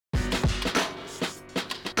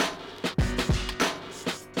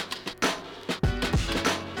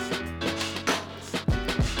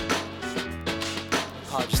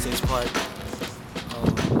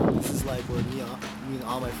where me and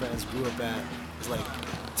all my friends grew up at is like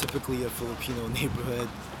typically a Filipino neighborhood.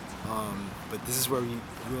 But this is where we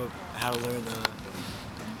grew up how to learn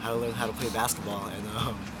how to play basketball. And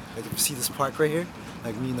like if you see this park right here,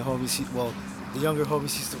 like me and the homies, the younger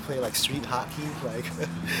homies used to play like street hockey, like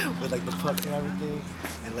with like the puck and everything.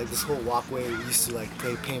 And like this whole walkway, we used to like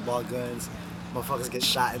play paintball guns. Motherfuckers get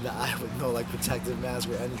shot in the eye with no like protective mask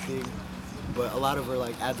or anything. But a lot of our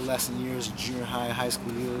like adolescent years, junior high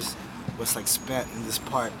school years was like spent in this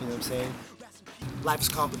park, you know what I'm saying? Life is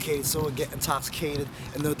complicated, so I get intoxicated.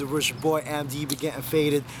 And the rich boy MD be getting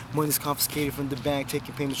faded. Money's confiscated from the bank,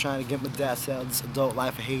 taking payments, trying to get my dad's out. This adult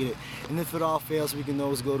life, I hate it. And if it all fails, we can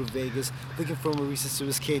always go to Vegas. Looking for my reasons to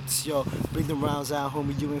escape this, yo. Bring them rounds out,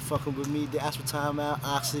 homie, you ain't fucking with me. They ask for time out,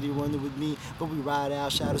 Ox City running with me. But we ride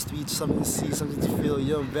out, Shadows 3, something to see, something to feel.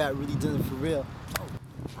 Young Bat really done it for real.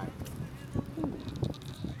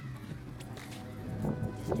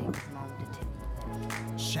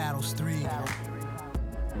 Shadows 3.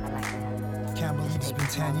 Can't believe it's been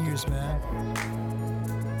 10 years, man.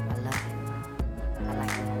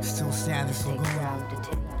 Still standing, still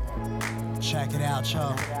going. Check it out,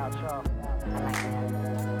 y'all.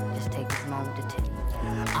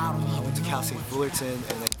 I went to Cal State Fullerton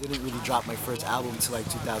and I didn't really drop my first album until like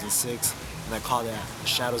 2006, and I called that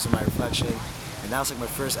Shadows of My Reflection. And that was like my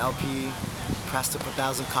first LP. Pressed up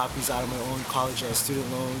 1,000 copies out of my own college student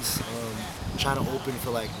loans. Trying to open for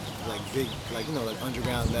like big, like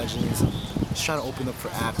underground legends. Just trying to open up for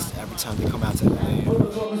acts every time they come out to LA.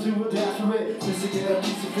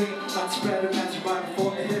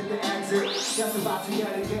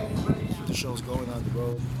 The show's going on the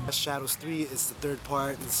road. Shadows 3 is the third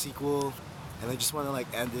part, the sequel, and I just want to like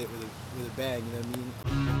end it with a bang, you know what I mean?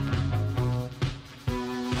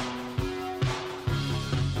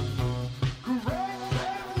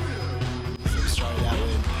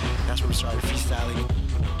 That's where we started freestyling.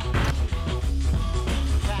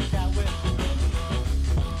 Pack that whip.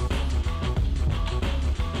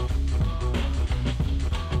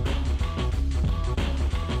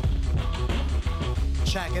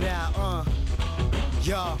 Check it out,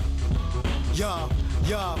 yo, yo,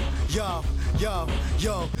 yo, yo.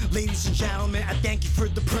 Yo, ladies and gentlemen, I thank you for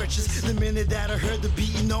the purchase. The minute that I heard the beat,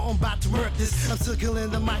 you know I'm about to work this. I'm still killing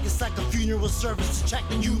the mic, it's like a funeral service to check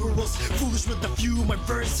the numerals. Foolish with a few of my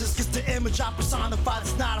verses, cause the image I personify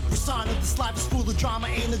is not a persona. This life is full of drama,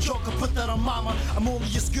 ain't a joke, I put that on mama. I'm only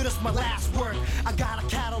as good as my last word. I got a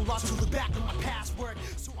catalog to look back on my past work.